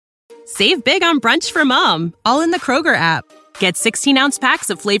Save big on brunch for mom, all in the Kroger app. Get 16-ounce packs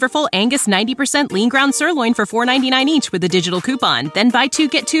of flavorful Angus 90% lean ground sirloin for $4.99 each with a digital coupon. Then buy 2,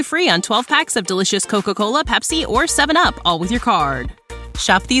 get 2 free on 12 packs of delicious Coca-Cola, Pepsi, or 7-Up, all with your card.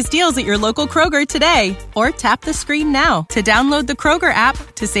 Shop these deals at your local Kroger today, or tap the screen now to download the Kroger app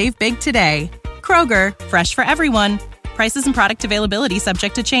to save big today. Kroger, fresh for everyone. Prices and product availability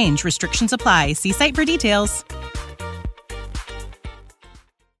subject to change. Restrictions apply. See site for details.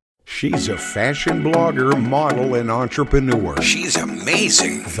 She's a fashion blogger, model, and entrepreneur. She's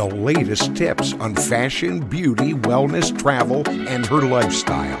amazing. The latest tips on fashion, beauty, wellness, travel, and her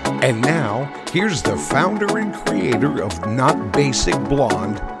lifestyle. And now, here's the founder and creator of Not Basic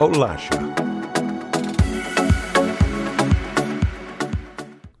Blonde, Olasha.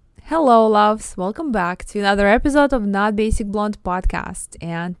 Hello, loves. Welcome back to another episode of Not Basic Blonde podcast.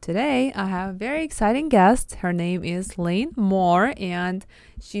 And today I have a very exciting guest. Her name is Lane Moore, and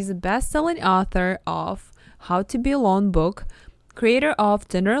she's a best-selling author of How to Be Alone book, creator of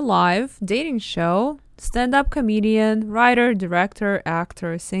Tinder Live dating show, stand-up comedian, writer, director,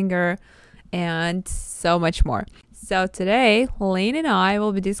 actor, singer, and so much more. So today, Lane and I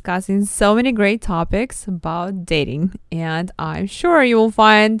will be discussing so many great topics about dating, and I'm sure you will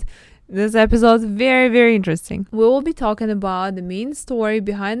find this episode very, very interesting. We will be talking about the main story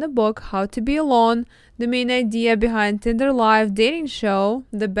behind the book, How to Be Alone, the main idea behind Tinder Live dating show,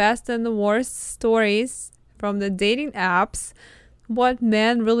 the best and the worst stories from the dating apps, what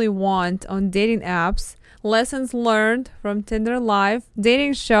men really want on dating apps, lessons learned from Tinder Live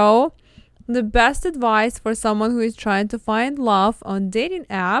dating show, the best advice for someone who is trying to find love on dating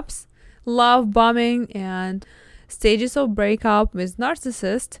apps, love bombing and stages of breakup with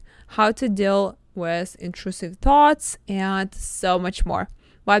narcissist, how to deal with intrusive thoughts, and so much more.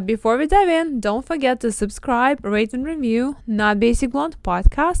 But before we dive in, don't forget to subscribe, rate, and review Not Basic Blonde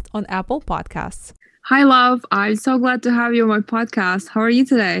podcast on Apple Podcasts. Hi, love. I'm so glad to have you on my podcast. How are you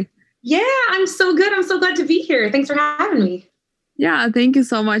today? Yeah, I'm so good. I'm so glad to be here. Thanks for having me. Yeah, thank you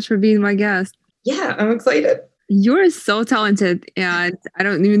so much for being my guest. Yeah, I'm excited. You're so talented, and I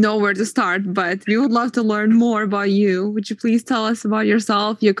don't even know where to start, but we would love to learn more about you. Would you please tell us about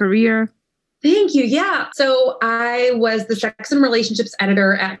yourself, your career? Thank you. Yeah. So I was the sex and relationships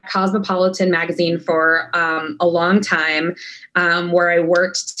editor at Cosmopolitan magazine for a long time, where I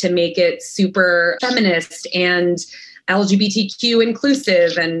worked to make it super feminist and LGBTQ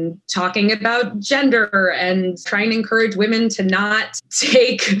inclusive and talking about gender and trying to encourage women to not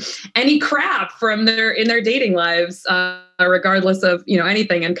take any crap from in their dating lives, regardless of,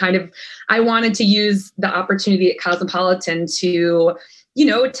 anything. And kind of, I wanted to use the opportunity at Cosmopolitan to,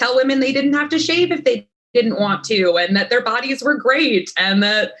 tell women they didn't have to shave if they didn't want to, and that their bodies were great, and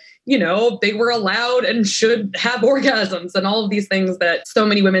that, they were allowed and should have orgasms and all of these things that so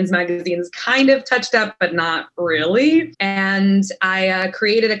many women's magazines kind of touched up, but not really. And I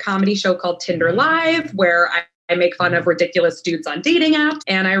created a comedy show called Tinder Live, where I make fun of ridiculous dudes on dating apps.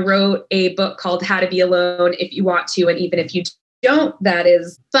 And I wrote a book called How to Be Alone If You Want to, and Even If You Don't. That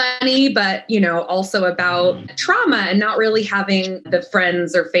is funny, but, also about trauma and not really having the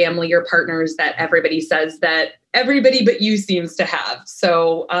friends or family or partners that everybody says that everybody but you seems to have.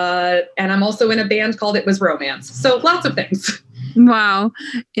 So, and I'm also in a band called It Was Romance. So lots of things. Wow.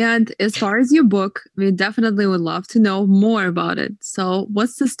 And as far as your book, we definitely would love to know more about it. So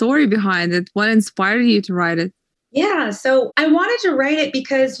what's the story behind it? What inspired you to write it? Yeah, so I wanted to write it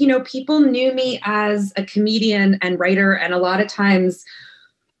because, people knew me as a comedian and writer. And a lot of times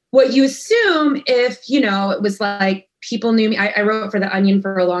what you assume if, it was like people knew me, I wrote for The Onion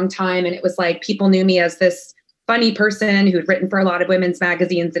for a long time. And it was like people knew me as this funny person who'd written for a lot of women's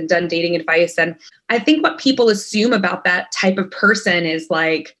magazines and done dating advice. And I think what people assume about that type of person is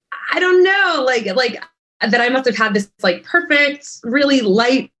like, I don't know, like that I must have had this like perfect, really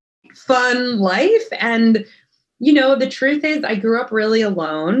light, fun life. And the truth is I grew up really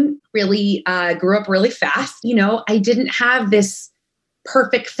alone, grew up really fast. I didn't have this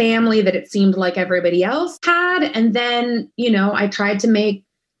perfect family that it seemed like everybody else had. And then, I tried to make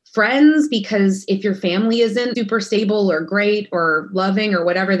friends because if your family isn't super stable or great or loving or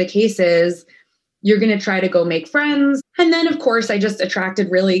whatever the case is, you're going to try to go make friends. And then, of course, I just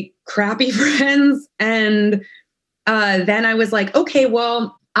attracted really crappy friends. And then I was like, okay,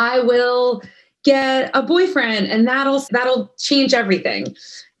 well, I will get a boyfriend and that'll change everything.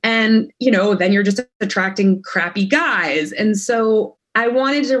 And, then you're just attracting crappy guys. And so I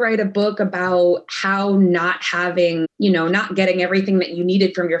wanted to write a book about how not having, not getting everything that you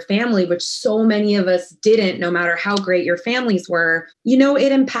needed from your family, which so many of us didn't, no matter how great your families were,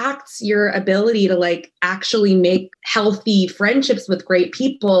 it impacts your ability to like actually make healthy friendships with great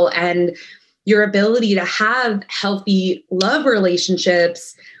people and your ability to have healthy love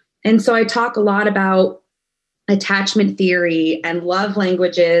relationships. And so I talk a lot about attachment theory and love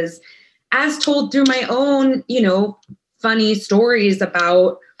languages as told through my own, funny stories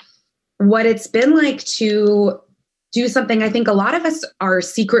about what it's been like to do something I think a lot of us are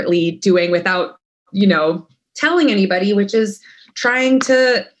secretly doing without, telling anybody, which is trying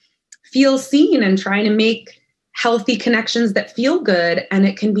to feel seen and trying to make healthy connections that feel good. And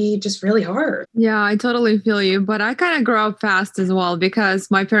it can be just really hard. Yeah, I totally feel you. But I kind of grew up fast as well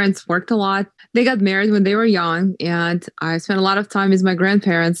because my parents worked a lot. They got married when they were young, and I spent a lot of time with my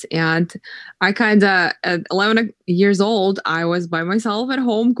grandparents. And I kind of, at 11 years old, I was by myself at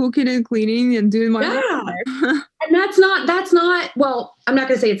home cooking and cleaning and doing my work. And that's not, well, I'm not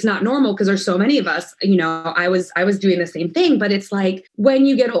going to say it's not normal because there's so many of us, I was doing the same thing, but it's like when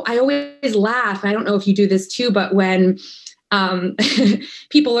you get, I always laugh. I don't know if you do this too, but when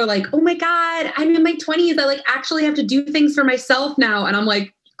people are like, oh my God, I'm in my 20s. I like actually have to do things for myself now. And I'm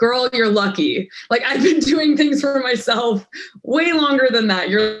like, girl, you're lucky. Like I've been doing things for myself way longer than that.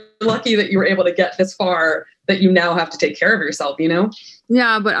 You're lucky that you were able to get this far that you now have to take care of yourself,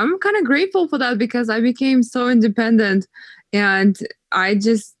 Yeah, but I'm kind of grateful for that because I became so independent and I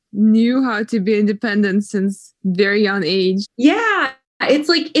just knew how to be independent since very young age. Yeah, it's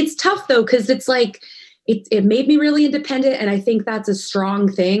like, it's tough though, because it's like, it made me really independent. And I think that's a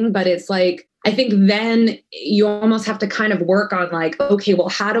strong thing, but it's like, I think then you almost have to kind of work on like, okay, well,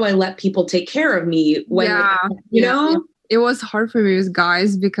 how do I let people take care of me when, you know? It was hard for me with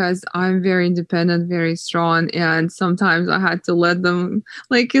guys because I'm very independent, very strong. And sometimes I had to let them,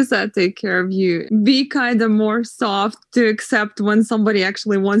 like you said, take care of you. Be kind of more soft to accept when somebody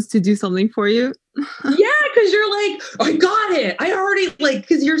actually wants to do something for you. Yeah, because you're like, I got it. I already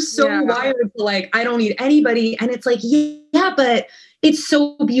because you're so wired to like, I don't need anybody. And it's like, yeah, but it's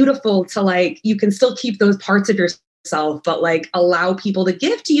so beautiful to like, you can still keep those parts of yourself, but like allow people to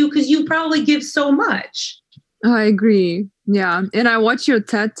give to you because you probably give so much. I agree. Yeah. And I watched your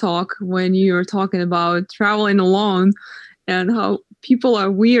TED talk when you were talking about traveling alone and how people are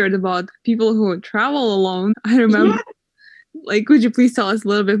weird about people who travel alone. I remember, like, could you please tell us a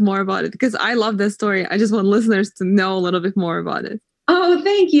little bit more about it? Because I love that story. I just want listeners to know a little bit more about it. Oh,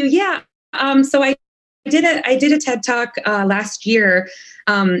 thank you. Yeah. So I did a TED talk last year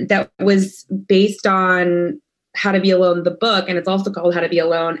that was based on How to Be Alone, the book, and it's also called How to Be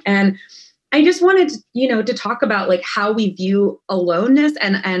Alone. And I just wanted, to talk about like how we view aloneness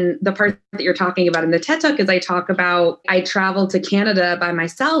and the part that you're talking about in the TED Talk is I talk about, I traveled to Canada by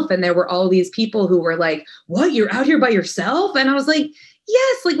myself and there were all these people who were like, what, you're out here by yourself? And I was like,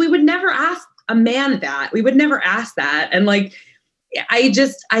 yes, like we would never ask a man that. We would never ask that. And like,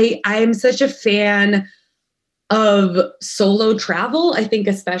 I'm such a fan of solo travel, I think,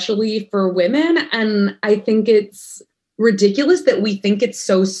 especially for women. And I think it's ridiculous that we think it's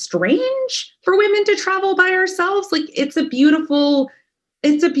so strange for women to travel by ourselves. Like it's a beautiful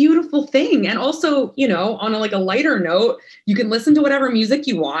thing. And also, on a lighter note, you can listen to whatever music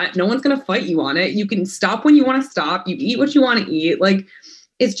you want. No one's going to fight you on it. You can stop when you want to stop. You eat what you want to eat. Like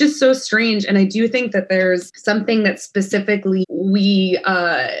it's just so strange. And I do think that there's something that specifically we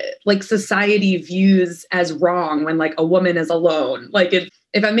society views as wrong when like a woman is alone. Like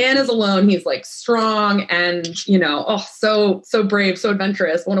if a man is alone, he's like strong and, so brave, so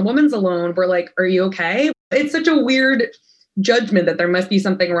adventurous. When a woman's alone, we're like, are you okay? It's such a weird judgment that there must be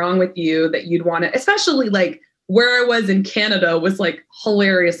something wrong with you that you'd want to, especially like where I was in Canada was like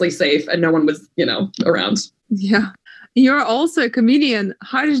hilariously safe and no one was, around. Yeah. You're also a comedian.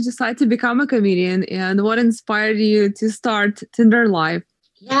 How did you decide to become a comedian and what inspired you to start Tinder Live?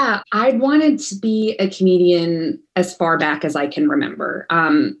 Yeah, I wanted to be a comedian as far back as I can remember.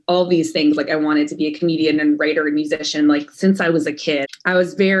 All these things, like I wanted to be a comedian and writer and musician, like since I was a kid. I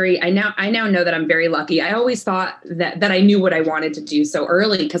now know that I'm very lucky. I always thought that I knew what I wanted to do so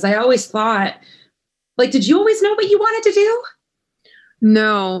early because I always thought, like, did you always know what you wanted to do?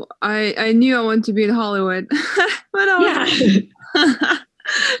 No, I knew I wanted to be in Hollywood when I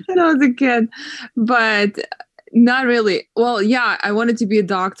was a kid, but not really. Well, yeah, I wanted to be a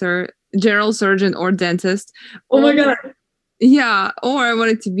doctor, general surgeon or dentist. Oh my God. Yeah, or I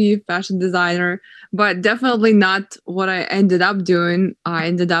wanted to be a fashion designer, but definitely not what I ended up doing. I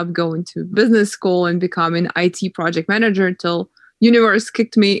ended up going to business school and becoming IT project manager until universe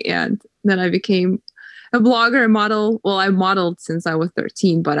kicked me, and then I became a blogger, a model. Well, I modeled since I was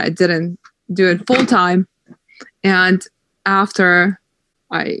 13, but I didn't do it full time. And after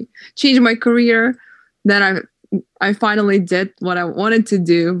I changed my career, then I finally did what I wanted to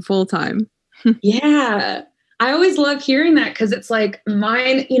do full time. Yeah. I always love hearing that because it's like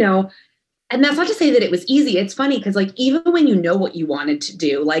mine, and that's not to say that it was easy. It's funny because like, even when you know what you wanted to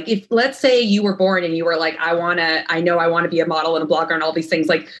do, like if let's say you were born and you were like, I know I want to be a model and a blogger and all these things,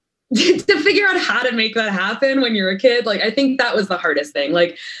 like to figure out how to make that happen when you're a kid, like, I think that was the hardest thing.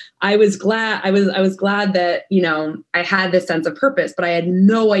 Like, I was glad that, I had this sense of purpose, but I had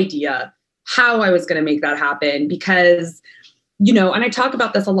no idea how I was going to make that happen because, and I talk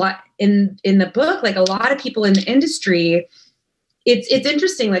about this a lot in the book, like a lot of people in the industry, it's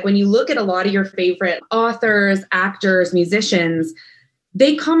interesting. Like when you look at a lot of your favorite authors, actors, musicians,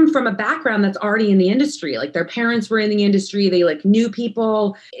 they come from a background that's already in the industry. Like their parents were in the industry. They like knew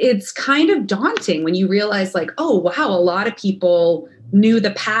people. It's kind of daunting when you realize like, oh, wow, a lot of people knew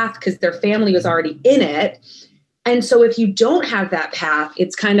the path because their family was already in it. And so if you don't have that path,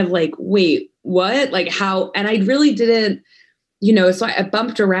 it's kind of like, wait, what? Like how? And I really didn't, so I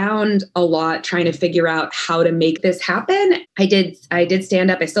bumped around a lot trying to figure out how to make this happen. I did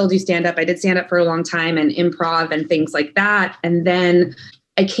stand up. I still do stand up. I did stand up for a long time and improv and things like that. And then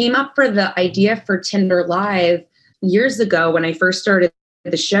I came up for the idea for Tinder Live years ago when I first started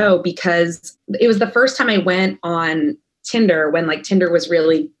the show, because it was the first time I went on Tinder when like Tinder was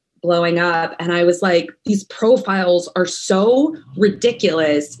really blowing up. And I was like, these profiles are so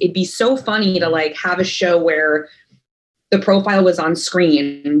ridiculous. It'd be so funny to like have a show where the profile was on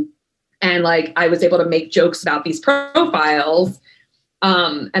screen and like I was able to make jokes about these profiles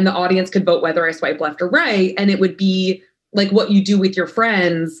and the audience could vote whether I swipe left or right. And it would be like what you do with your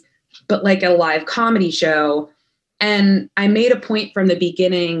friends, but like a live comedy show. And I made a point from the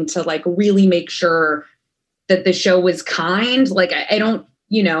beginning to like really make sure that the show was kind. Like I don't,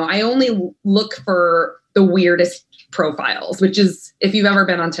 I only look for the weirdest profiles, which is, if you've ever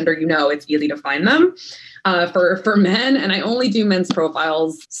been on Tinder, it's easy to find them. For men, and I only do men's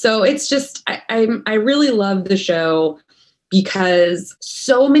profiles. So it's just, I really love the show because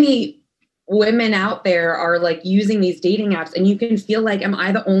so many women out there are like using these dating apps and you can feel like, am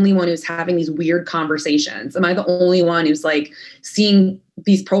I the only one who's having these weird conversations? Am I the only one who's like seeing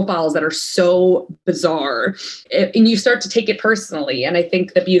these profiles that are so bizarre? And you start to take it personally. And I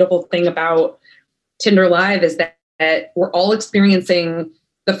think the beautiful thing about Tinder Live is that we're all experiencing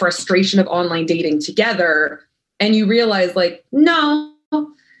the frustration of online dating together. And you realize like, no,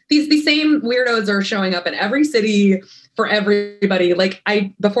 these same weirdos are showing up in every city for everybody. Like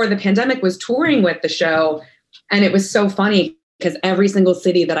before the pandemic was touring with the show. And it was so funny because every single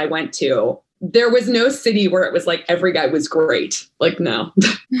city that I went to, there was no city where it was like every guy was great. Like, no.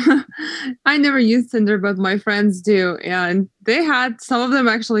 I never used Tinder, but my friends do. And some of them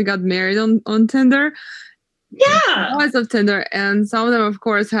actually got married on Tinder. Yeah. Because of Tinder. And some of them, of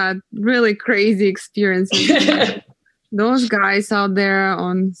course, had really crazy experiences. Those guys out there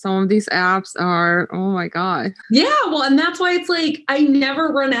on some of these apps are, oh my God. Yeah. Well, and that's why it's like, I never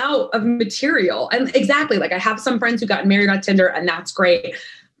run out of material. And exactly, like I have some friends who got married on Tinder and that's great.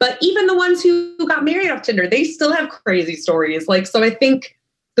 But even the ones who got married off Tinder, they still have crazy stories. Like, so I think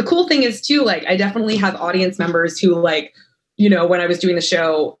the cool thing is too, like, I definitely have audience members who like, when I was doing the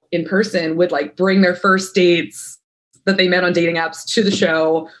show in person would like bring their first dates that they met on dating apps to the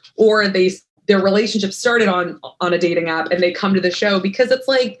show, or their relationship started on a dating app and they come to the show because it's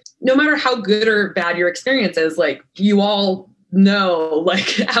like, no matter how good or bad your experience is, like you all know like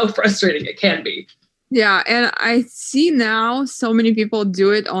how frustrating it can be. Yeah. And I see now so many people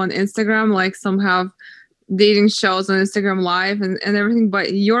do it on Instagram, like some have dating shows on Instagram Live and everything,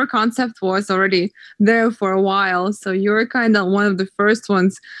 but your concept was already there for a while. So you're kind of one of the first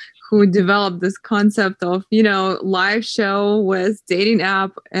ones who developed this concept of, live show with dating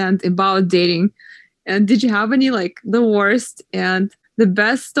app and about dating. And did you have any like the worst and the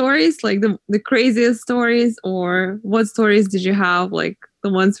best stories, like the craziest stories, or what stories did you have? Like the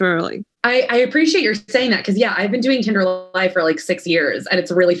ones where like, I appreciate your saying that because, yeah, I've been doing Tinder Live for like 6 years and it's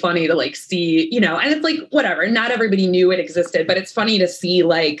really funny to like see, and it's like, whatever, not everybody knew it existed, but it's funny to see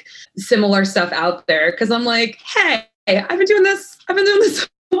like similar stuff out there because I'm like, hey, I've been doing this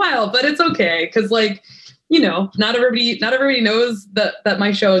a while, but it's okay because like, not everybody knows that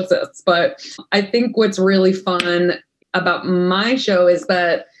my show exists. But I think what's really fun about my show is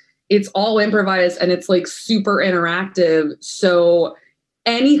that it's all improvised and it's like super interactive. So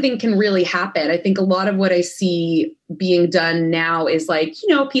anything can really happen. I think a lot of what I see being done now is like,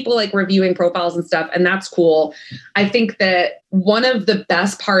 people like reviewing profiles and stuff, and that's cool. I think that one of the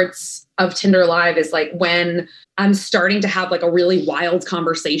best parts of Tinder Live is like when I'm starting to have like a really wild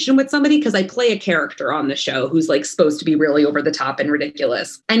conversation with somebody, because I play a character on the show who's like supposed to be really over the top and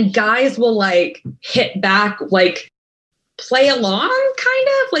ridiculous. And guys will like hit back, like play along kind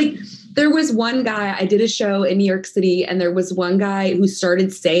of. Like there was one guy, I did a show in New York City, and there was one guy who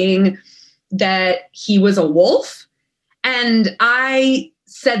started saying that he was a wolf. And I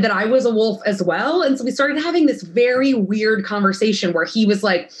said that I was a wolf as well. And so we started having this very weird conversation where he was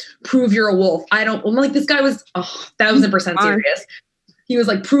like, prove you're a wolf. I'm like, this guy was 1,000% serious. He was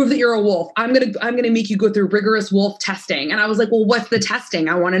like, prove that you're a wolf. I'm going to make you go through rigorous wolf testing. And I was like, well, what's the testing?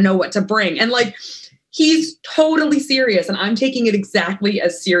 I want to know what to bring. And like, he's totally serious. And I'm taking it exactly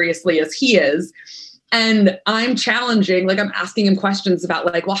as seriously as he is. And I'm challenging, like I'm asking him questions about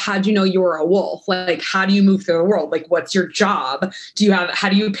like, well, how do you know you're a wolf? Like, how do you move through the world? Like, what's your job? How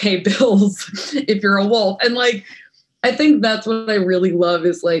do you pay bills if you're a wolf? And like, I think that's what I really love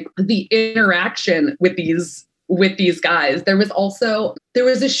is like the interaction with these guys. There was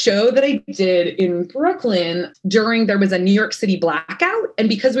a show that I did in Brooklyn there was a New York City blackout. And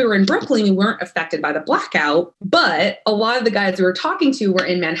because we were in Brooklyn, we weren't affected by the blackout, but a lot of the guys we were talking to were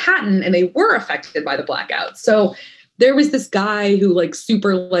in Manhattan and they were affected by the blackout. So there was this guy who like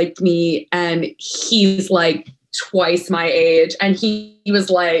super liked me, and he's like twice my age. And he was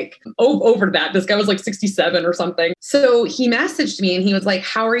like, over that. This guy was like 67 or something. So he messaged me and he was like,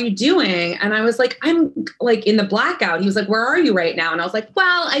 how are you doing? And I was like, I'm like in the blackout. He was like, where are you right now? And I was like,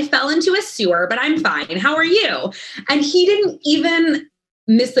 well, I fell into a sewer, but I'm fine. How are you? And he didn't even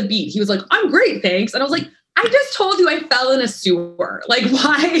miss a beat. He was like, I'm great, thanks. And I was like, I just told you I fell in a sewer. Like,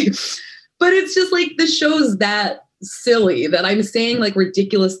 why? But it's just like, the show's that silly that I'm saying like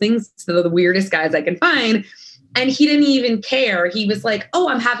ridiculous things to the weirdest guys I can find. And he didn't even care. He was like, oh,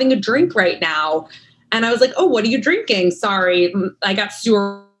 I'm having a drink right now. And I was like, oh, what are you drinking? Sorry, I got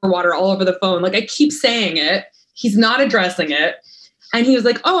sewer water all over the phone. Like I keep saying it. He's not addressing it. And he was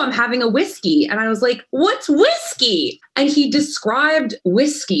like, oh, I'm having a whiskey. And I was like, what's whiskey? And he described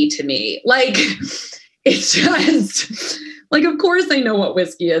whiskey to me. Like, it's just like, of course I know what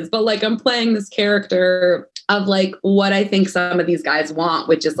whiskey is, but like I'm playing this character of like what I think some of these guys want,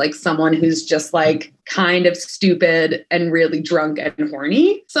 which is like someone who's just like kind of stupid and really drunk and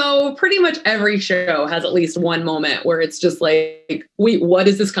horny. So pretty much every show has at least one moment where it's just like, wait, what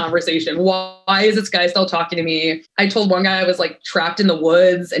is this conversation? Why is this guy still talking to me? I told one guy I was like trapped in the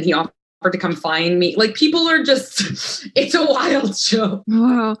woods and he offered to come find me. Like people are just, it's a wild show.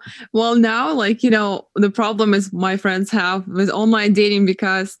 Wow. Well, now, like, the problem is my friends have with online dating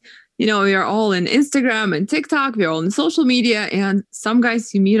because we are all in Instagram and TikTok. We're all in social media. And some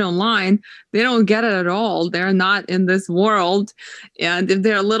guys you meet online, they don't get it at all. They're not in this world. And if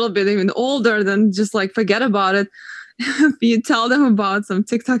they're a little bit even older, then just like forget about it. If you tell them about some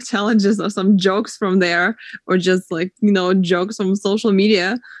TikTok challenges or some jokes from there, or just like, jokes from social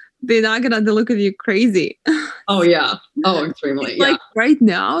media, they're not going to look at you crazy. Oh, yeah. Oh, extremely. Yeah. Like right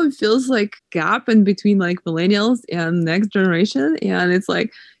now, it feels like gap in between like millennials and next generation. And it's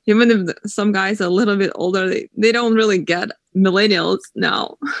like, even if some guys are a little bit older, they don't really get millennials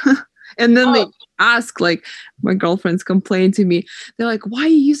now. And then they ask, like, my girlfriends complain to me. They're like, why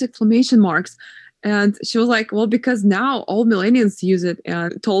you use exclamation marks? And she was like, well, because now all millennials use it.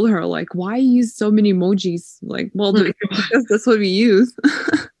 And I told her, like, why you use so many emojis? Like, well, because that's what we use.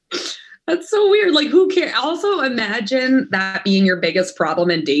 That's so weird. Like, who cares? Also, imagine that being your biggest problem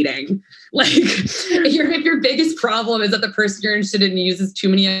in dating. Like, if your biggest problem is that the person you're interested in uses too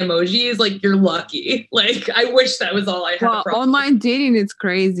many emojis, like, you're lucky. Like, I wish that was all I had. Well, online dating, it's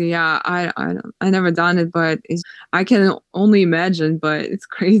crazy. Yeah, I never done it, but I can only imagine. But it's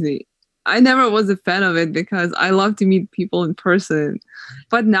crazy. I never was a fan of it because I love to meet people in person.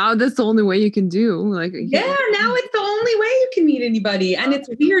 But now that's the only way you can do. Like, yeah, now it's the only way you can meet anybody. And it's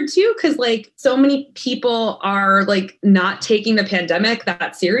weird too, because like so many people are like not taking the pandemic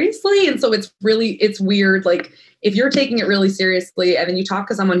that seriously. And so it's weird. Like if you're taking it really seriously and then you talk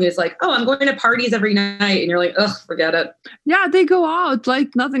to someone who's like, oh, I'm going to parties every night. And you're like, ugh, forget it. Yeah, they go out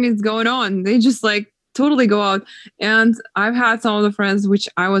like nothing is going on. They just like totally go out. And I've had some of the friends, which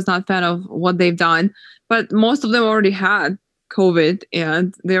I was not a fan of what they've done, but most of them already had COVID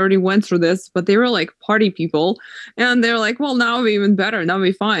and they already went through this, but they were like party people and they're like, well, now we're even better. Now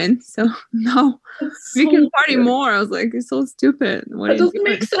we're fine. So now we can party more. I was like, it's so stupid. That doesn't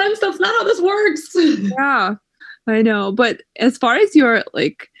make sense. That's not how this works. Yeah, I know. But as far as your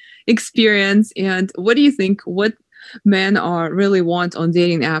like experience and what do you think, what men are really want on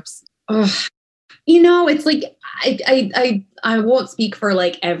dating apps? Ugh. It's like I won't speak for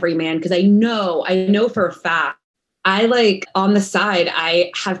like every man because I know for a fact. I like on the side,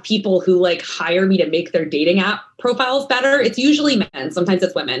 I have people who like hire me to make their dating app profiles better. It's usually men, sometimes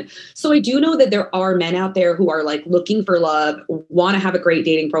it's women. So I do know that there are men out there who are like looking for love, want to have a great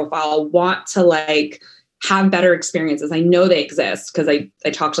dating profile, want to like have better experiences. I know they exist because I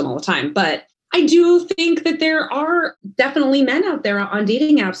talk to them all the time. But I do think that there are definitely men out there on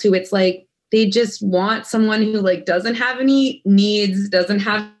dating apps who it's like they just want someone who like doesn't have any needs, doesn't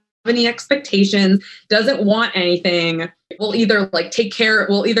have any expectations, doesn't want anything, will either take care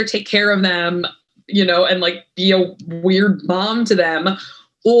of them, and like be a weird mom to them,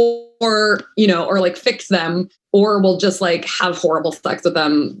 or like fix them, or will just like have horrible sex with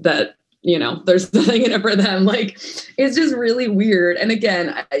them that, there's nothing in it for them. Like, it's just really weird. And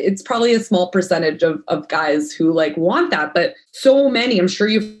again, it's probably a small percentage of guys who like want that, but so many, I'm sure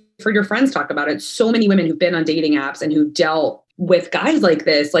you've heard your friends talk about it, so many women who've been on dating apps and who dealt with guys like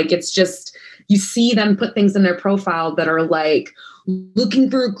this, like it's just, you see them put things in their profile that are like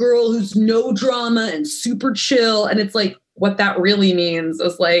looking for a girl who's no drama and super chill. And it's like, what that really means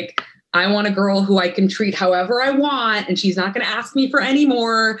is like, I want a girl who I can treat however I want, and she's not going to ask me for any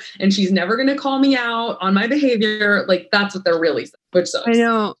more, and she's never going to call me out on my behavior. Like, that's what they're really saying, which sucks. I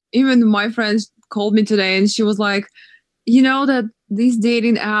know. Even my friends called me today and she was like, that these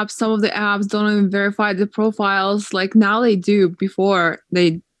dating apps, some of the apps don't even verify the profiles. Like now they do. Before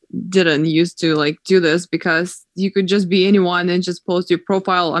they didn't used to like do this because you could just be anyone and just post your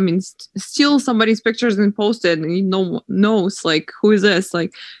profile. I mean, steal somebody's pictures and post it, and knows like, who is this?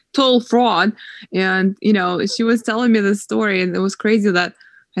 Like total fraud. And, she was telling me this story, and it was crazy that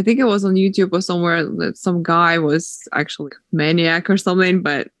I think it was on YouTube or somewhere that some guy was actually maniac or something,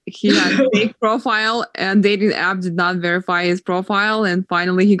 but he had a fake profile and dating app did not verify his profile. And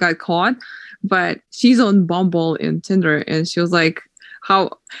finally he got caught. But she's on Bumble and Tinder, and she was like, how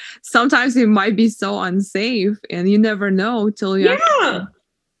sometimes it might be so unsafe and you never know till you actually,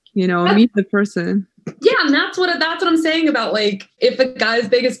 meet the person. Yeah, and that's what I'm saying about like, if a guy's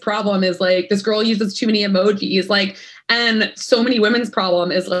biggest problem is like this girl uses too many emojis, like, and so many women's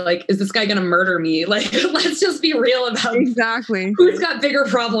problem is like, is this guy gonna murder me? Like, let's just be real about exactly who's got bigger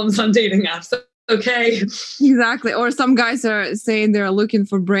problems on dating apps. Okay. Exactly. Or some guys are saying they're looking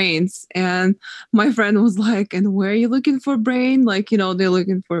for brains, and my friend was like, and where are you looking for brain? Like, they're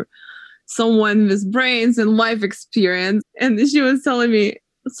looking for someone with brains and life experience. And she was telling me,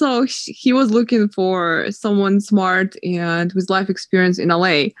 so he was looking for someone smart and with life experience in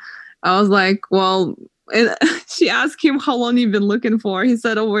LA. I was like, well, and she asked him how long you've been looking for. He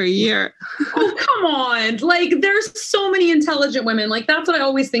said over a year. Oh, come on. Like, there's so many intelligent women. Like, that's what I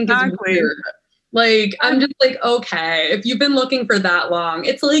always think is weird. Like, I'm just like, okay, if you've been looking for that long,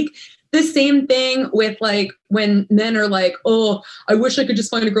 it's like the same thing with like when men are like, oh, I wish I could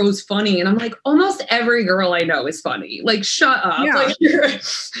just find a girl who's funny. And I'm like, almost every girl I know is funny. Like, shut up. Yeah.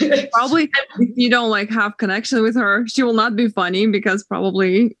 Like, probably if you don't like have connection with her, she will not be funny because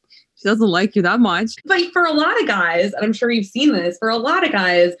probably she doesn't like you that much. But for a lot of guys, and I'm sure you've seen this, for a lot of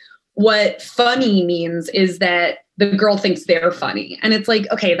guys, what funny means is that the girl thinks they're funny. And it's like,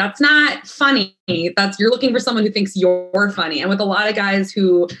 okay, that's not funny. You're looking for someone who thinks you're funny. And with a lot of guys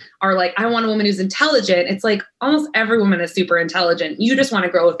who are like, I want a woman who's intelligent, it's like almost every woman is super intelligent. You just want a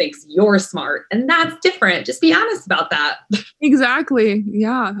girl who thinks you're smart. And that's different. Just be honest about that. Exactly.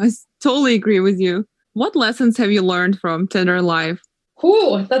 Yeah, I totally agree with you. What lessons have you learned from Tinder life?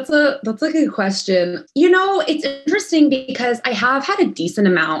 Oh, that's a good question. It's interesting because I have had a decent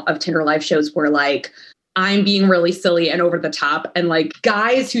amount of Tinder live shows where like I'm being really silly and over the top, and like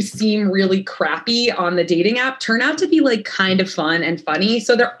guys who seem really crappy on the dating app turn out to be like kind of fun and funny.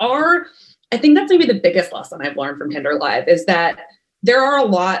 So I think that's maybe the biggest lesson I've learned from Tinder Live is that there are a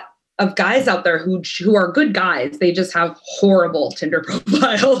lot of guys out there who are good guys. They just have horrible Tinder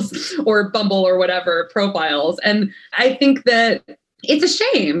profiles or Bumble or whatever profiles. And I think that it's a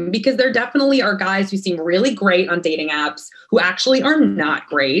shame because there definitely are guys who seem really great on dating apps who actually are not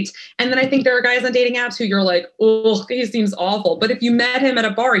great. And then I think there are guys on dating apps who you're like, oh, he seems awful. But if you met him at a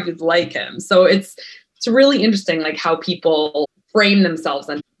bar, you'd like him. So it's really interesting, like how people frame themselves.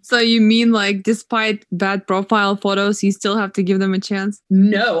 So you mean like despite bad profile photos, you still have to give them a chance?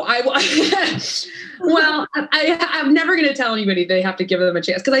 No, well, I'm never going to tell anybody they have to give them a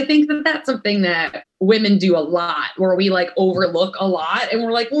chance because I think that that's something that women do a lot where we like overlook a lot and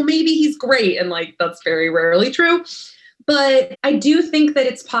we're like, well, maybe he's great. And like, that's very rarely true. But I do think that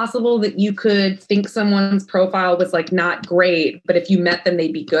it's possible that you could think someone's profile was like not great, but if you met them,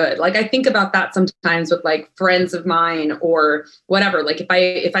 they'd be good. Like I think about that sometimes with like friends of mine or whatever. Like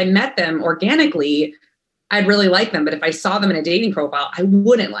if I met them organically, I'd really like them. But if I saw them in a dating profile, I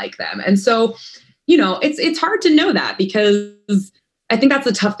wouldn't like them. And so, it's hard to know that, because I think that's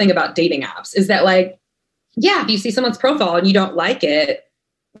the tough thing about dating apps is that like, yeah, if you see someone's profile and you don't like it,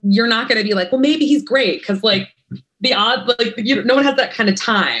 you're not going to be like, well, maybe he's great. Cause like the odds, like no one has that kind of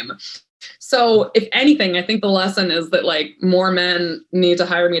time. So if anything, I think the lesson is that like more men need to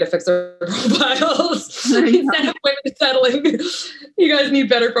hire me to fix their profiles instead of women settling. You guys need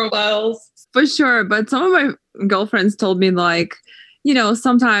better profiles. For sure. But some of my girlfriends told me like,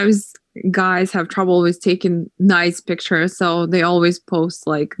 sometimes guys have trouble with taking nice pictures. So they always post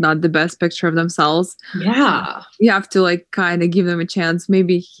like not the best picture of themselves. Yeah. You have to like kind of give them a chance.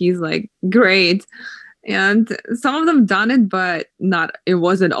 Maybe he's like great. And some of them done it, but it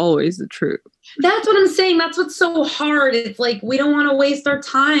wasn't always the truth. That's what I'm saying. That's what's so hard. It's like, we don't want to waste our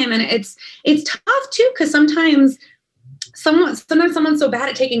time. And it's tough too, because sometimes someone's so bad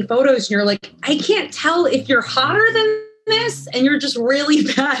at taking photos and you're like, I can't tell if you're hotter than this and you're just really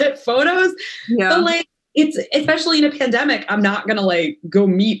bad at photos. Yeah. But like, it's especially in a pandemic, I'm not going to like go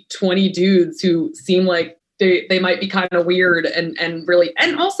meet 20 dudes who seem like they might be kind of weird and really,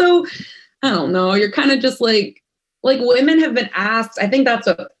 and also, I don't know, you're kind of just like women have been asked. I think that's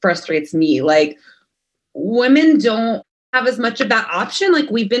what frustrates me. Like women don't have as much of that option. Like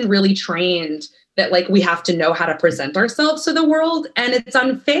we've been really trained that like we have to know how to present ourselves to the world, and it's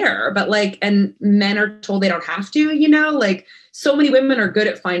unfair, but like, and men are told they don't have to, like so many women are good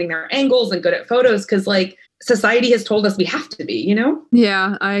at finding their angles and good at photos because like society has told us we have to be,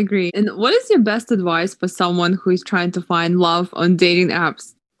 Yeah, I agree. And what is your best advice for someone who is trying to find love on dating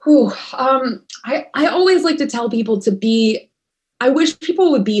apps? I always like to tell people I wish people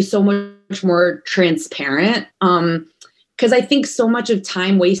would be so much more transparent. Because I think so much of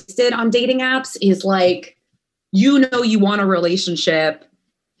time wasted on dating apps is like, you want a relationship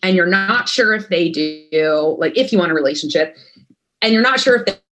and you're not sure if they do, like if you want a relationship and you're not sure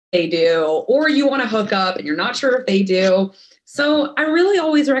if they do, or you want to hook up and you're not sure if they do. So I really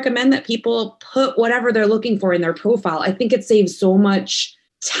always recommend that people put whatever they're looking for in their profile. I think it saves so much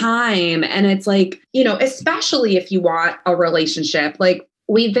time. And it's like, especially if you want a relationship, like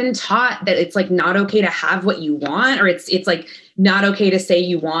we've been taught that it's like not okay to have what you want, or it's like not okay to say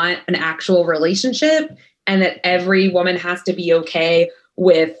you want an actual relationship, and that every woman has to be okay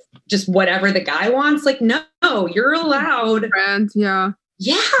with just whatever the guy wants. Like, no, you're allowed. Yeah.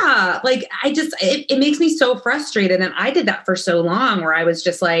 Yeah. Like it makes me so frustrated. And I did that for so long where I was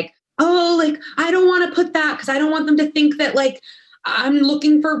just like, oh, like, I don't want to put that because I don't want them to think that like I'm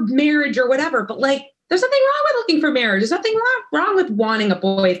looking for marriage or whatever. But like, there's nothing wrong with looking for marriage. There's nothing wrong with wanting a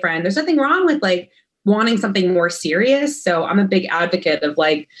boyfriend. There's nothing wrong with like wanting something more serious. So I'm a big advocate of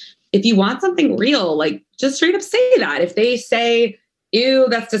like, if you want something real, like just straight up say that. If they say, ew,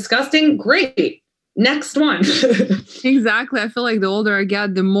 that's disgusting, great. Next one. Exactly. I feel like the older I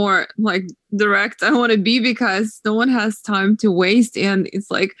get, the more like direct I want to be, because no one has time to waste. And it's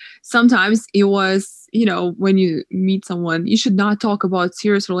like sometimes it was, when you meet someone, you should not talk about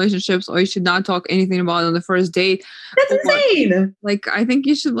serious relationships, or you should not talk anything about it on the first date. That's insane. Like, I think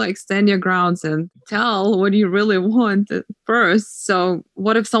you should like stand your grounds and tell what you really want at first. So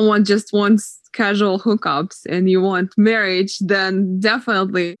what if someone just wants casual hookups and you want marriage? Then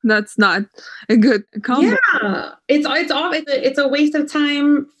definitely that's not a good combo. Yeah, it's a waste of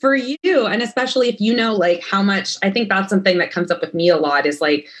time for you. And especially if like how much, I think that's something that comes up with me a lot is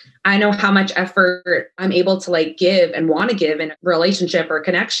like, I know how much effort I'm able to like give and want to give in a relationship or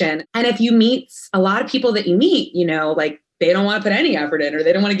connection. And if you meet a lot of people that you meet, like they don't want to put any effort in, or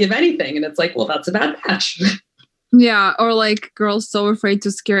they don't want to give anything. And it's like, well, that's a bad match. Yeah. Or like girls so afraid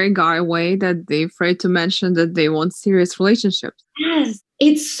to scare a guy away that they're afraid to mention that they want serious relationships. Yes.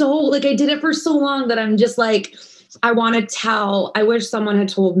 It's so like, I did it for so long that I'm just like, I wish someone had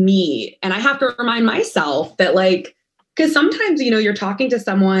told me. And I have to remind myself that like, because sometimes, you're talking to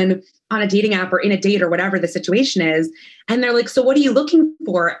someone on a dating app or in a date or whatever the situation is, and they're like, so what are you looking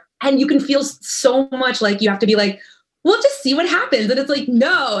for? And you can feel so much like you have to be like, we'll just see what happens. And it's like,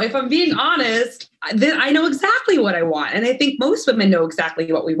 no, if I'm being honest, then I know exactly what I want. And I think most women know exactly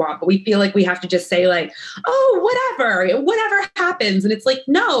what we want, but we feel like we have to just say like, oh, whatever happens. And it's like,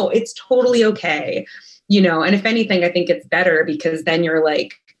 no, it's totally okay. And if anything, I think it's better because then you're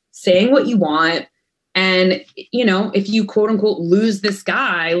like saying what you want. And, if you quote unquote lose this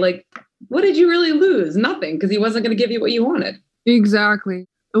guy, like, what did you really lose? Nothing, because he wasn't going to give you what you wanted. Exactly.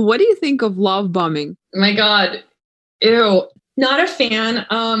 What do you think of love bombing? Oh my God. Ew. Not a fan.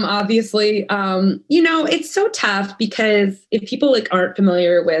 Obviously, it's so tough because if people like aren't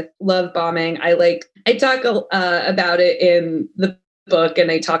familiar with love bombing, I talk about it in the book, and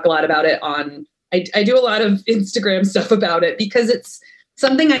I talk a lot about it on. I do a lot of Instagram stuff about it because it's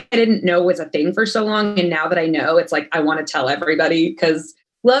something I didn't know was a thing for so long, and now that I know, it's like I want to tell everybody because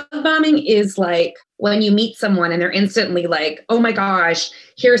love bombing is like when you meet someone and they're instantly like, oh my gosh,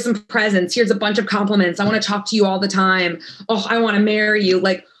 here's some presents. Here's a bunch of compliments. I want to talk to you all the time. Oh, I want to marry you.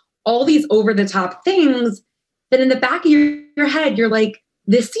 Like all these over the top things that in the back of your head, you're like,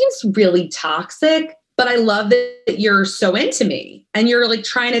 this seems really toxic, but I love that you're so into me. And you're like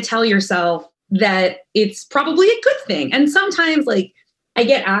trying to tell yourself that it's probably a good thing. And sometimes like, I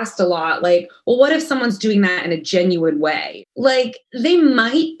get asked a lot, like, well, what if someone's doing that in a genuine way? Like, they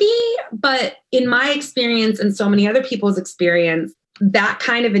might be, but in my experience and so many other people's experience, that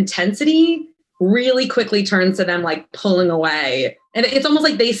kind of intensity really quickly turns to them like pulling away. And it's almost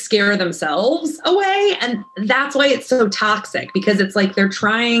like they scare themselves away. And that's why it's so toxic, because it's like they're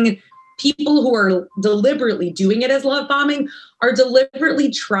trying, people who are deliberately doing it as love bombing are deliberately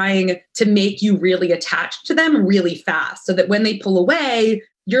trying to make you really attached to them really fast so that when they pull away,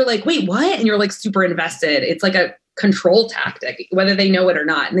 you're like, wait, what? And you're like super invested. It's like a control tactic, whether they know it or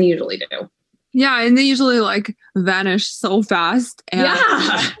not. And they usually do. Yeah. And they usually like vanish so fast. And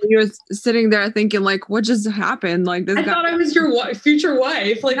you're sitting there thinking like, what just happened? Like this I thought I was your future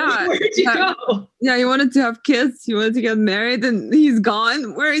wife. Like, where did you go? Yeah. You wanted to have kids. You wanted to get married and he's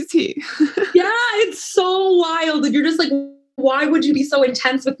gone. Where is he? Yeah. It's so wild. And you're just like, why would you be so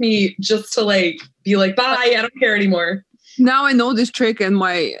intense with me just to like be like, bye, I don't care anymore. Now I know this trick, and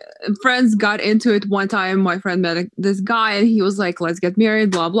my friends got into it one time. My friend met this guy and he was like, let's get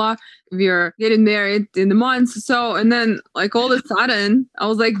married, blah, blah. We're getting married in the months. So, and then like all of a sudden I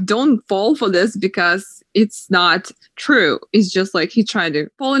was like, don't fall for this because it's not true. It's just like he tried to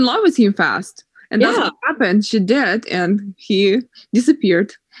fall in love with him fast. And that's what happened. She did. And he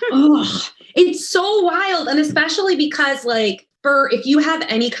disappeared. Oh, it's so wild. And especially because like, if you have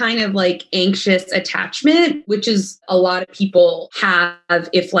any kind of like anxious attachment, which is a lot of people have,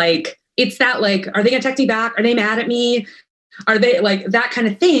 if like, it's that like, are they going to text me back? Are they mad at me? Are they like that kind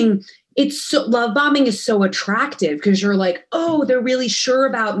of thing? It's so, love bombing is so attractive because you're like, oh, they're really sure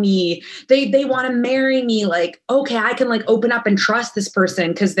about me. They want to marry me. Like, okay, I can like open up and trust this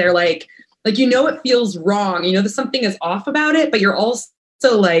person because they're like, it feels wrong. There's something is off about it, but you're also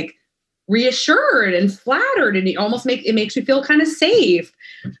like, reassured and flattered, and it makes you feel kind of safe.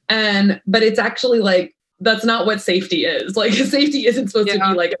 But it's actually like, that's not what safety is. Like safety isn't supposed to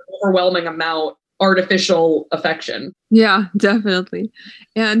be like an overwhelming amount artificial affection. Yeah, definitely.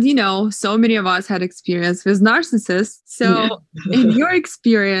 And so many of us had experience with narcissists. So in your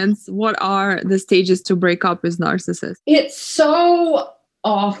experience, what are the stages to break up with narcissists? It's so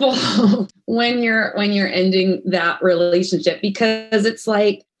awful when you're ending that relationship, because it's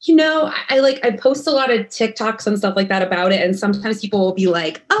like, I post a lot of TikToks and stuff like that about it. And sometimes people will be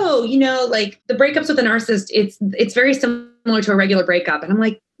like, oh, like the breakups with a narcissist, it's very similar to a regular breakup. And I'm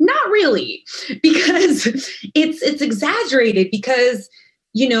like, not really, because it's exaggerated because,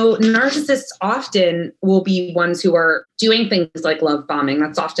 narcissists often will be ones who are doing things like love bombing.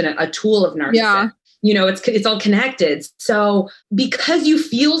 That's often a tool of narcissism. Yeah. It's all connected. So because you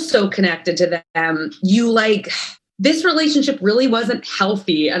feel so connected to them, you like, this relationship really wasn't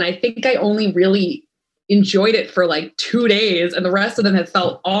healthy. And I think I only really enjoyed it for like 2 days, and the rest of them have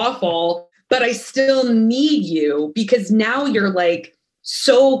felt awful, but I still need you because now you're like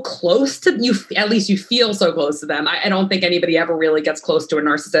so close to you. At least you feel so close to them. I don't think anybody ever really gets close to a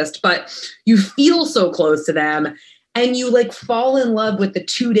narcissist, but you feel so close to them and you like fall in love with the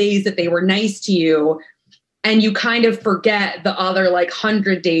 2 days that they were nice to you. And you kind of forget the other like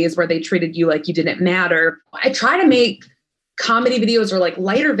 100 days where they treated you like you didn't matter. I try to make comedy videos or like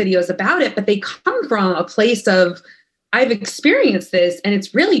lighter videos about it, but they come from a place of, I've experienced this and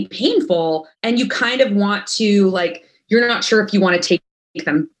it's really painful. And you kind of want to like, you're not sure if you want to take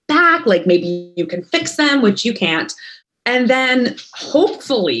them back. Like maybe you can fix them, which you can't. And then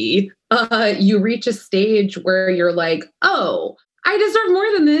hopefully you reach a stage where you're like, oh, I deserve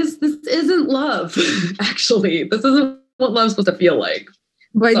more than this. This isn't love. Actually, this isn't what love's supposed to feel like.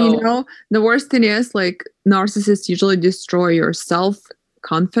 But the worst thing is like narcissists usually destroy your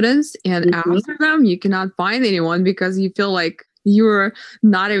self-confidence. And after them, you cannot find anyone because you feel like you're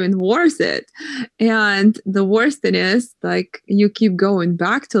not even worth it. And the worst thing is like you keep going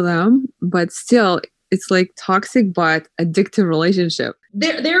back to them, but still it's like toxic but addictive relationship.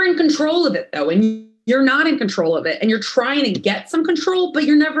 They're in control of it though. And you're not in control of it and you're trying to get some control, but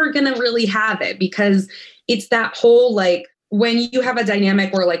you're never going to really have it because it's that whole like, when you have a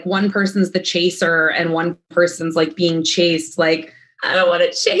dynamic where like one person's the chaser and one person's like being chased, like, I don't want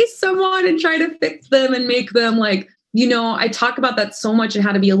to chase someone and try to fix them and make them like, I talk about that so much in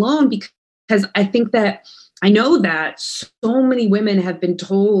How to Be Alone, because I know that so many women have been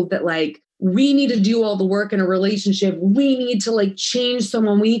told that like, we need to do all the work in a relationship. We need to like change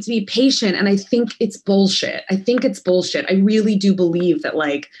someone. We need to be patient. And I think it's bullshit. I really do believe that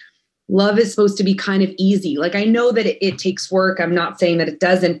like love is supposed to be kind of easy. Like, I know that it takes work. I'm not saying that it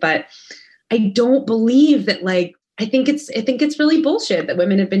doesn't, but I don't believe that like, I think it's really bullshit that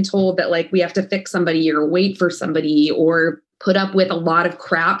women have been told that like, we have to fix somebody or wait for somebody or put up with a lot of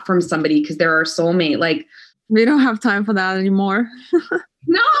crap from somebody because they're our soulmate. Like, we don't have time for that anymore.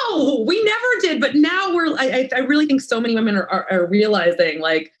 No, we never did. But now I really think so many women are realizing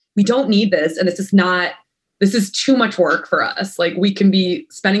like, we don't need this. And this is too much work for us. Like, we can be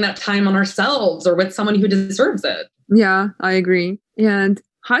spending that time on ourselves or with someone who deserves it. Yeah, I agree. And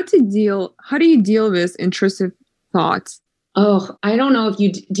how do you deal with intrusive thoughts? Oh, I don't know if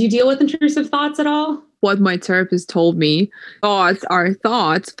do you deal with intrusive thoughts at all? What my therapist told me, thoughts are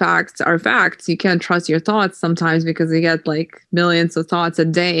thoughts, facts are facts. You can't trust your thoughts sometimes because you get like millions of thoughts a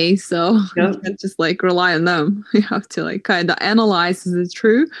day. So you can't just like rely on them. You have to like kind of analyze, is it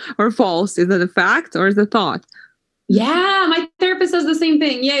true or false? Is it a fact or is it a thought? Yeah, my therapist says the same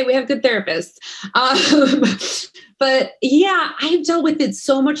thing. Yay, we have good therapists. But yeah, I've dealt with it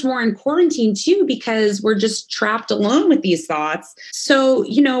so much more in quarantine too, because we're just trapped alone with these thoughts. So,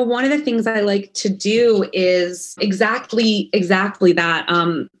 one of the things I like to do is exactly that.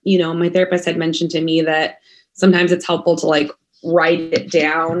 My therapist had mentioned to me that sometimes it's helpful to like write it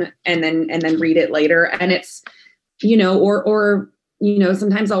down and then read it later. And it's,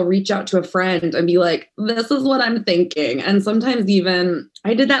 sometimes I'll reach out to a friend and be like, this is what I'm thinking. And sometimes even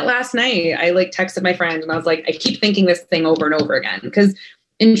I did that last night. I like texted my friend and I was like, I keep thinking this thing over and over again, because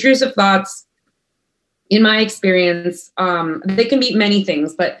intrusive thoughts, in my experience, they can be many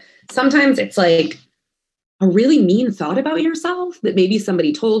things, but sometimes it's like a really mean thought about yourself that maybe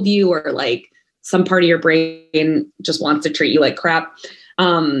somebody told you, or like some part of your brain just wants to treat you like crap.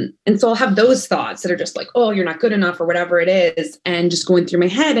 And so I'll have those thoughts that are just like, oh, you're not good enough or whatever it is. And just going through my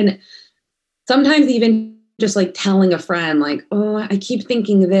head. And sometimes even just like telling a friend like, oh, I keep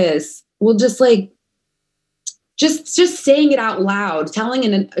thinking this, well, just like, just saying it out loud, telling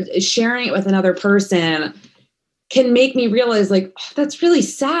and sharing it with another person can make me realize like, oh, that's really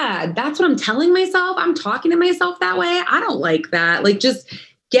sad. That's what I'm telling myself. I'm talking to myself that way. I don't like that. Like, just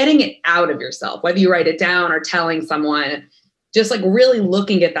getting it out of yourself, whether you write it down or telling someone, just like really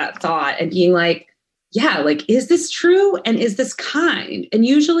looking at that thought and being like, yeah, like, is this true? And is this kind? And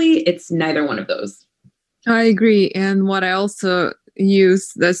usually it's neither one of those. I agree. And what I also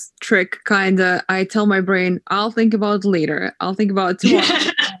use this trick, I tell my brain, I'll think about it later. I'll think about it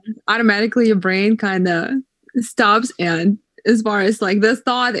tomorrow. Automatically your brain kind of stops. And as far as like this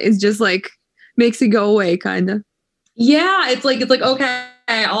thought is just like makes it go away kind of. Yeah. It's like, okay,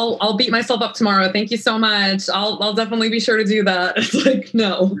 I'll beat myself up tomorrow. Thank you so much. I'll definitely be sure to do that. It's like,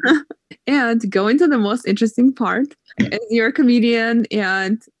 no. And going to the most interesting part, you're a comedian,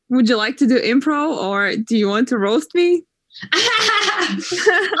 and would you like to do improv, or do you want to roast me?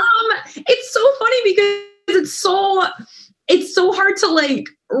 It's so funny because it's so hard to like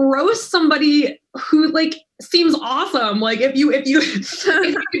roast somebody who like seems awesome. Like if you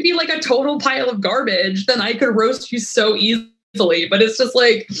could be like a total pile of garbage, then I could roast you so easily. But it's just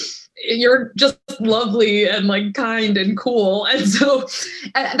like, you're just lovely and like kind and cool. And so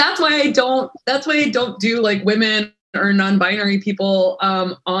that's why I don't do like women or non-binary people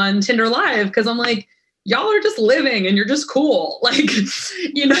on Tinder Live, because I'm like, y'all are just living and you're just cool. Like,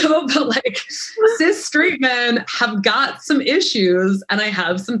 but like cis straight men have got some issues and I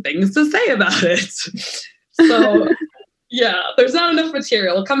have some things to say about it. So yeah, there's not enough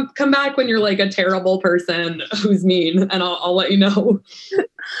material. Come back when you're like a terrible person who's mean, and I'll let you know.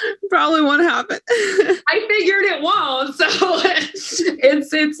 Probably won't happen. I figured it won't. So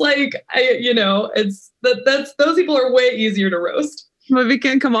it's like that's those people are way easier to roast. But we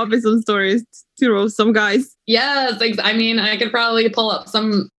can come up with some stories to roast some guys. Yes, I mean, I could probably pull up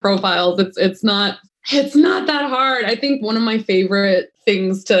some profiles. It's not that hard. I think one of my favorite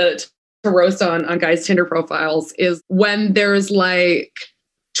things to roast on guys' Tinder profiles is when there's like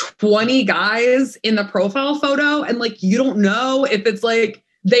 20 guys in the profile photo and like you don't know if it's like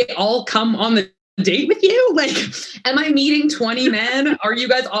they all come on the date with you. Like, am I meeting 20 men? Are you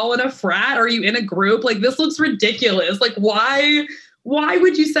guys all in a frat? Are you in a group? Like, this looks ridiculous. Like, why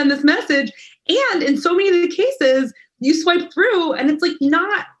would you send this message? And in so many of the cases, you swipe through and it's like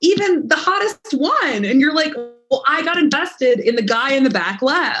not even the hottest one. And you're like, well, I got invested in the guy in the back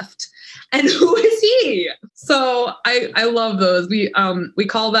left. And who is he? So I love those. We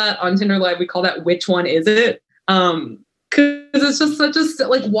call that on Tinder Live, we call that which one is it? Because it's just such a,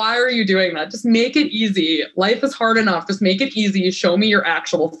 like, why are you doing that? Just make it easy. Life is hard enough. Just make it easy. Show me your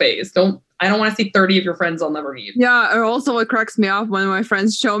actual face. I don't want to see 30 of your friends I'll never meet. Yeah, or also what cracks me up when my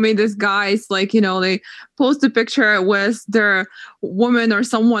friends show me this guys, like, they post a picture with their woman or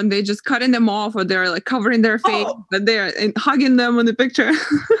someone, they just cutting them off, or they're like covering their face, but they're hugging them in the picture.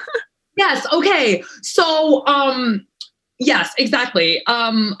 Yes. Okay. So, yes, exactly.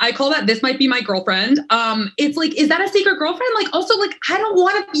 I call that, this might be my girlfriend. It's like, is that a secret girlfriend? Like, also, like, I don't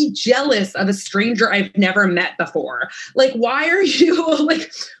want to be jealous of a stranger I've never met before. Like, why are you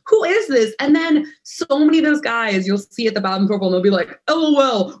like, who is this? And then so many of those guys you'll see at the bottom profile, and they'll be like,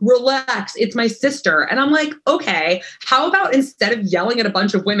 LOL, relax, it's my sister. And I'm like, okay, how about instead of yelling at a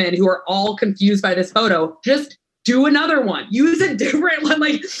bunch of women who are all confused by this photo, just do another one. Use a different one.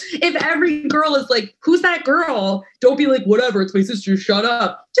 Like, if every girl is like, who's that girl? Don't be like, whatever, it's my sister, shut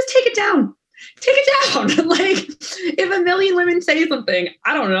up. Just take it down. Take it down. Like, if a million women say something,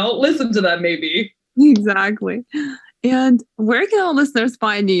 I don't know, listen to them maybe. Exactly. And where can our listeners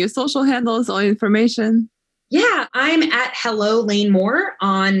find you? Your social handles or information? Yeah, I'm at Hello Lane Moore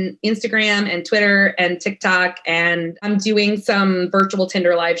on Instagram and Twitter and TikTok. And I'm doing some virtual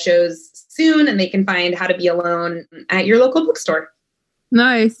Tinder live shows soon, and they can find How to Be Alone at your local bookstore.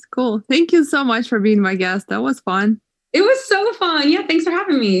 Nice. Cool. Thank you so much for being my guest. That was fun. It was so fun. Yeah, thanks for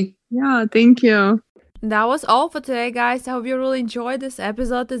having me. Yeah, thank you. That was all for today, guys. I hope you really enjoyed this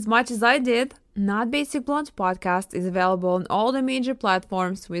episode as much as I did. Not Basic Blonde podcast is available on all the major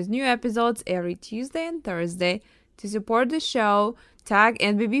platforms with new episodes every Tuesday and Thursday. To support the show, tag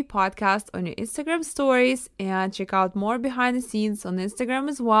NBB Podcast on your Instagram stories and check out more behind the scenes on Instagram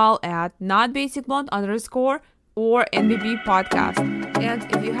as well at notbasicblonde_ or NBB Podcast. And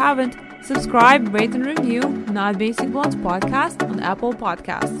if you haven't, subscribe, rate and review Not Basic Blonde Podcast on Apple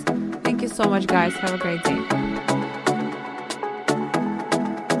Podcasts. Thank you so much, guys. Have a great day.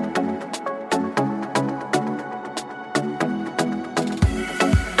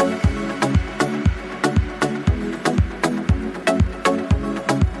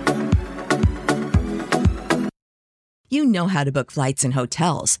 You know how to book flights and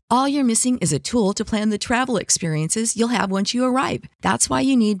hotels. All you're missing is a tool to plan the travel experiences you'll have once you arrive. That's why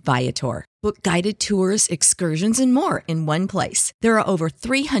you need Viator. Book guided tours, excursions, and more in one place. There are over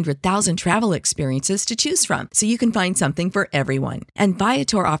 300,000 travel experiences to choose from, so you can find something for everyone. And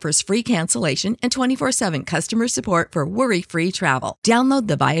Viator offers free cancellation and 24/7 customer support for worry-free travel. Download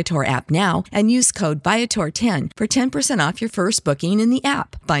the Viator app now and use code Viator10 for 10% off your first booking in the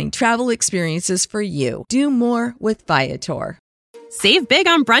app. Find travel experiences for you. Do more with Viator. Save big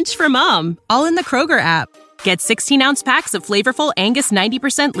on brunch for mom, all in the Kroger app. Get 16-ounce packs of flavorful Angus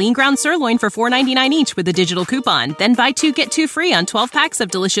 90% lean ground sirloin for $4.99 each with a digital coupon. Then buy 2, get 2 free on 12 packs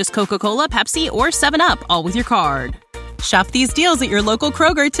of delicious Coca-Cola, Pepsi, or 7-Up, all with your card. Shop these deals at your local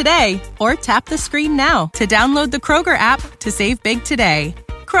Kroger today, or tap the screen now to download the Kroger app to save big today.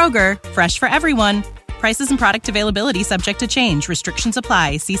 Kroger, fresh for everyone. Prices and product availability subject to change. Restrictions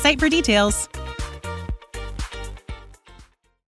apply. See site for details.